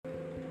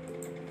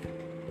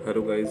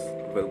Hello, guys,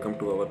 welcome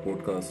to our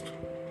podcast.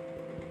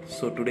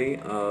 So, today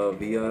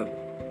we are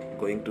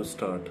going to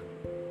start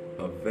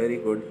a very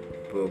good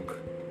book,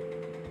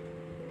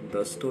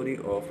 The Story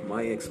of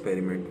My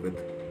Experiment with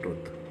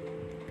Truth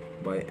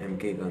by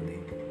M.K. Gandhi.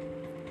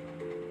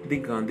 The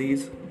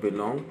Gandhis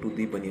belong to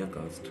the Banya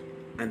caste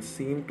and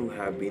seem to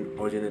have been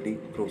originally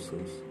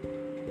grocers.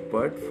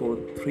 But for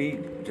three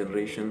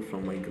generations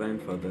from my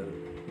grandfather,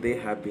 they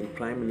have been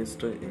prime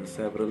minister in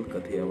several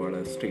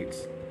Kathiawada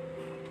states.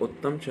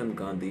 Uttam Chand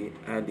Gandhi,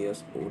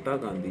 alias Ota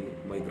Gandhi,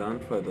 my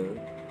grandfather,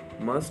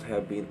 must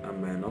have been a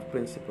man of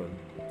principle.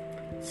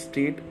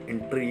 State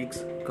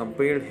intrigues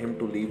compelled him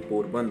to leave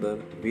Porbandar,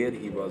 where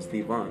he was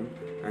Diwan,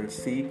 and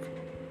seek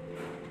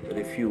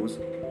refuge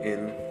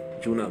in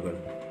Junagadh.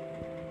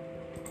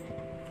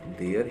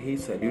 There he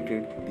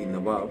saluted the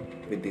Nawab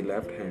with the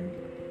left hand,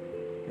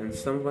 and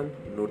someone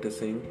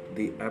noticing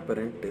the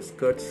apparent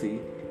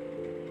discourtesy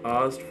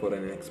asked for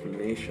an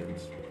explanation,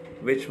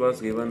 which was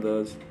given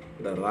thus: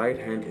 the right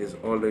hand is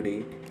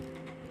already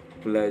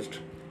pledged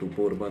to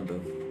Porbandar.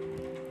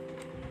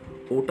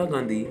 Ota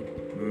Gandhi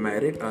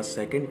married a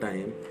second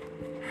time.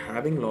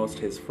 Having lost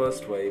his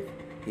first wife,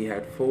 he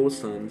had four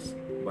sons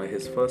by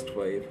his first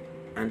wife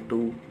and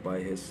two by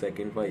his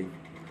second wife.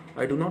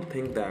 I do not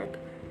think that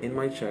in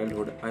my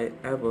childhood I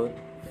ever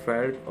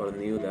felt or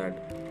knew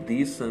that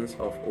these sons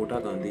of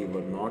Ota Gandhi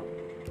were not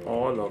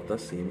all of the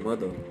same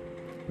mother.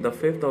 The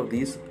fifth of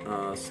these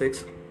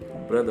six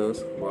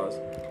brothers was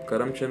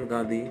Karamchand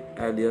Gandhi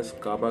alias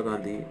Kaba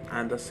Gandhi,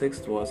 and the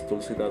sixth was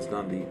Tulsidas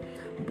Gandhi.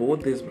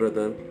 Both these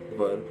brothers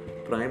were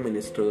prime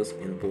ministers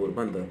in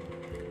Porbandar.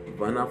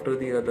 One after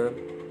the other,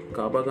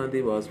 Kaba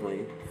Gandhi was my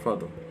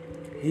father.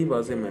 He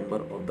was a member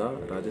of the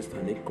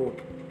Rajasthani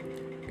court.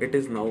 It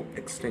is now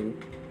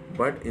extinct,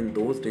 but in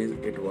those days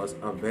it was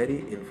a very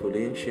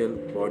influential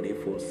body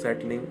for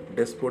settling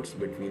disputes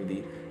between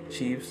the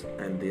chiefs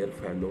and their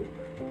fellow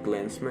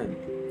clansmen.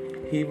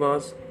 He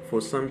was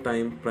for some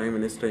time Prime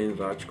Minister in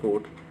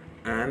Rajkot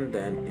and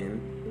then in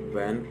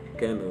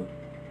Vankanoor.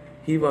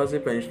 He was a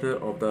pensioner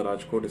of the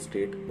Rajkot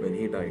estate when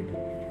he died.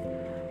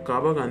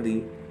 Kaba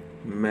Gandhi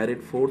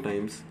married four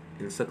times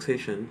in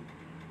succession,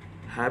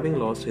 having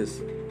lost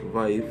his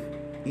wife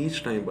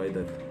each time by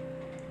death.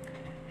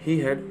 He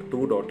had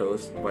two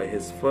daughters by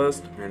his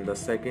first and the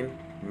second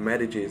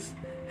marriages.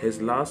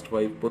 His last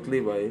wife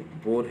Putlibai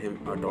bore him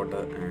a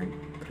daughter and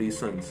three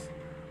sons,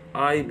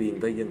 I being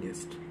the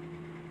youngest.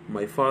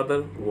 My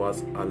father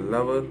was a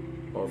lover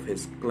of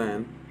his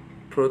clan,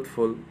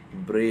 truthful,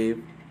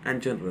 brave,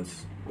 and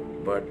generous,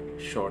 but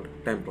short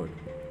tempered.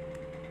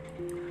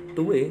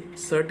 To a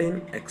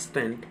certain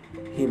extent,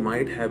 he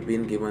might have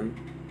been given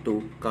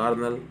to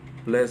carnal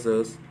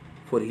pleasures,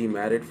 for he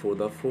married for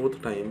the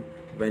fourth time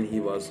when he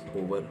was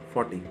over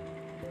 40.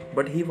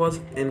 But he was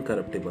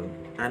incorruptible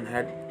and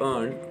had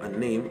earned a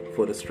name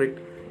for strict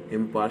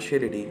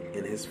impartiality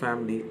in his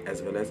family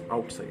as well as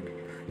outside.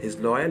 His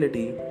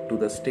loyalty to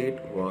the state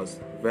was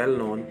well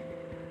known.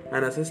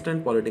 An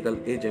assistant political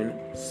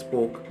agent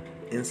spoke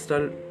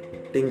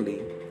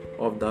insultingly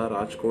of the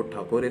Rajkot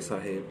Thakore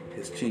Sahib,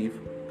 his chief,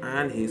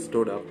 and he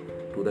stood up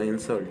to the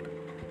insult.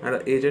 And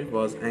the agent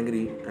was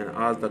angry and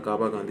asked the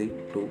Kaba Gandhi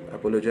to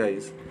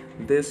apologize.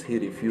 This he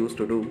refused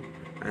to do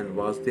and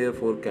was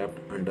therefore kept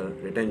under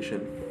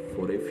detention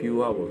for a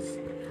few hours.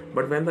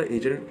 But when the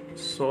agent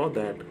saw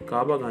that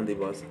Kaba Gandhi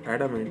was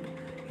adamant,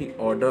 he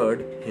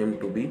ordered him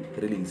to be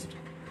released.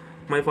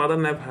 My father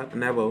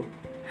never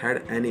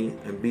had any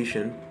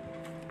ambition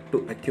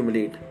to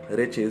accumulate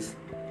riches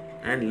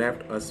and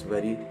left us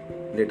very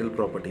little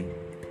property.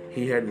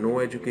 He had no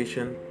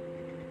education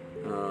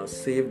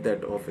save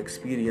that of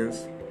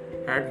experience.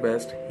 At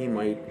best, he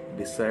might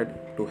be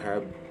said to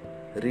have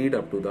read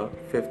up to the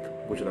fifth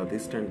Gujarati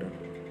standard.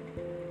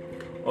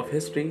 Of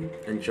history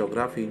and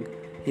geography,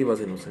 he was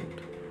innocent,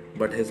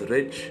 but his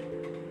rich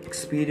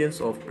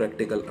experience of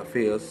practical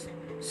affairs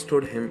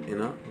stood him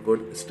in a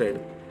good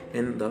stead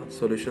in the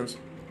solutions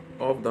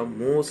of the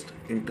most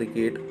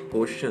intricate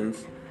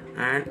questions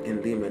and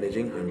in the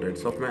managing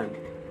hundreds of men.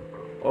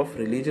 Of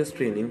religious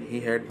training,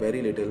 he had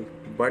very little,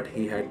 but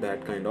he had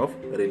that kind of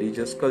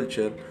religious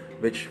culture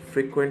which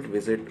frequent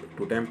visit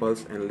to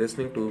temples and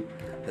listening to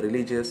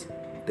religious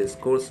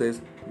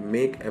discourses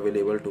make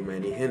available to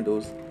many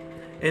Hindus.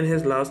 In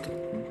his last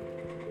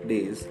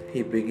days,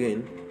 he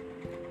began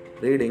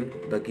reading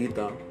the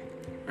Gita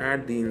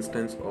at the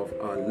instance of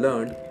a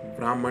learned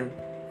Brahman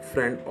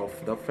friend of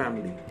the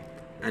family,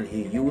 and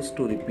he used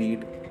to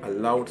repeat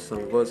aloud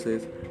some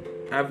verses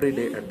every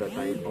day at the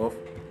time of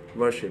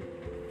worship.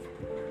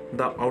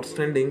 The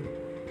outstanding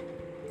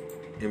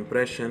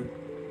impression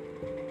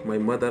my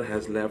mother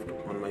has left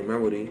on my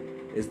memory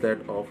is that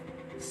of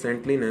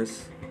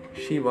saintliness.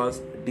 She was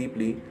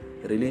deeply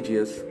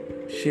religious.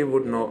 She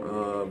would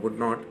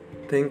not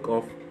think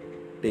of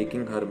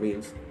taking her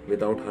meals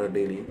without her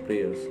daily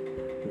prayers.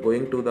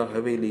 Going to the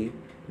Haveli,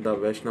 the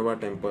Vaishnava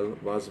temple,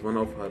 was one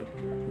of her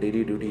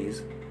daily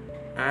duties.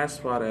 As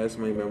far as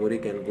my memory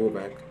can go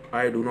back,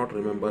 I do not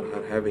remember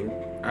her having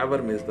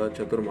ever missed the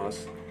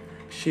Chaturmas.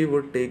 She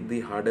would take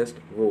the hardest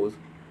vows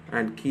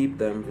and keep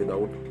them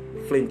without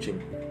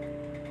flinching.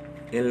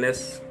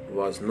 Illness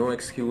was no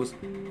excuse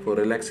for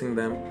relaxing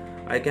them.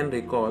 I can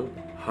recall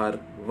her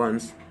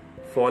once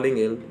falling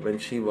ill when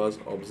she was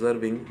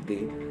observing the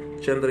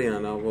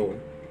Chandrayana vow,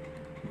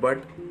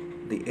 but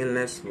the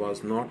illness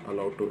was not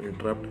allowed to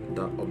interrupt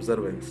the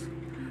observance.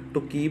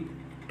 To keep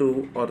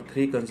 2 or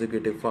 3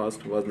 consecutive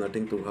fasts was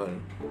nothing to her.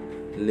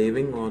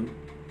 Living on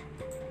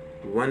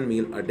one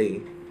meal a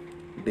day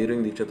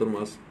during the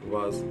Chaturmas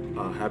was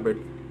a habit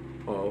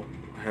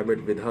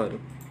with her.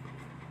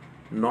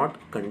 Not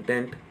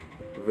content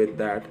with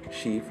that,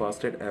 she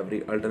fasted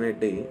every alternate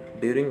day.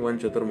 During one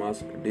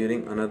Chaturmas,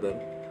 during another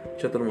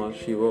Chaturmas,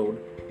 she vowed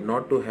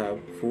not to have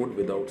food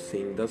without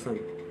seeing the sun.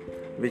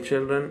 We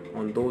children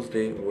on those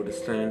days would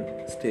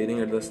stand staring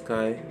at the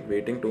sky,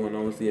 waiting to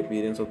announce the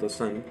appearance of the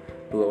sun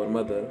to our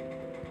mother.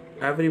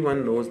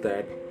 Everyone knows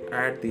that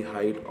at the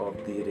height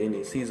of the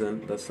rainy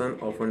season, the sun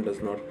often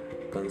does not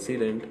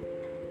condescend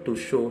to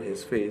show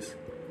his face,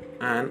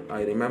 and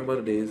I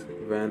remember days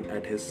when,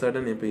 at his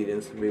sudden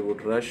appearance, we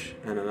would rush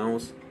and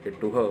announce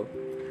it to her.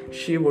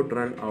 She would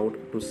run out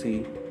to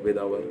see with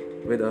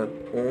her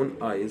own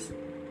eyes,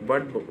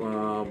 but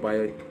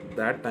by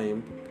that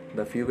time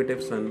the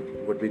fugitive sun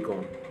would be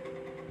gone,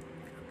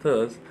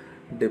 thus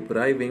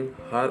depriving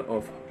her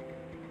of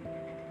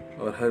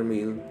her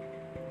meal.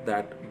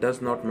 That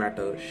does not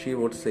matter, she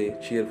would say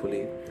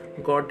cheerfully.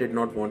 God did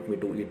not want me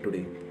to eat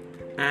today.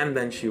 And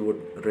then she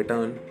would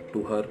return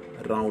to her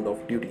round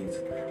of duties.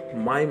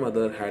 My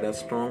mother had a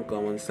strong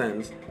common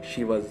sense.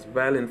 She was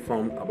well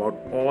informed about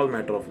all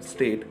matter of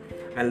state,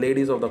 and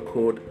ladies of the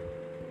court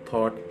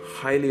thought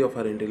highly of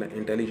her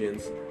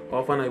intelligence.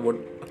 Often I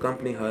would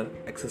accompany her,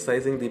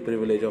 exercising the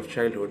privilege of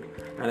childhood,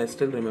 and I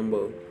still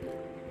remember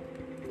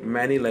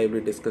many lively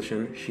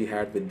discussions she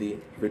had with the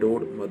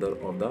widowed mother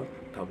of the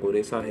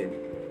Thakore Sahib.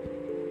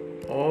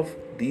 Of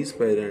these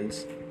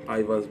parents,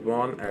 I was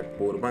born at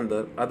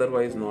Porbandar,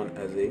 otherwise known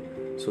as a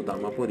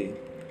Sudamapuri.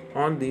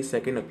 On the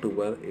 2nd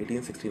October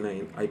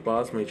 1869, I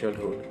passed my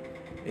childhood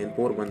in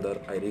Porbandar.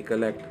 I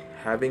recollect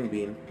having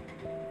been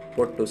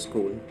put to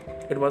school.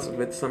 It was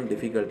with some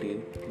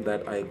difficulty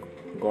that I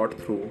got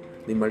through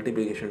the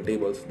multiplication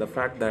tables. The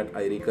fact that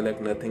I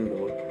recollect nothing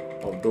more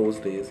of those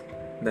days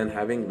than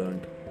having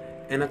learnt,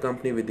 in a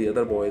company with the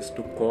other boys,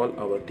 to call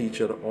our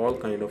teacher all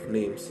kind of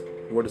names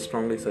would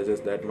strongly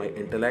suggest that my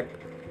intellect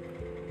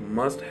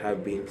must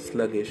have been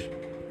sluggish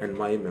and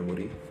my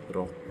memory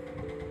raw.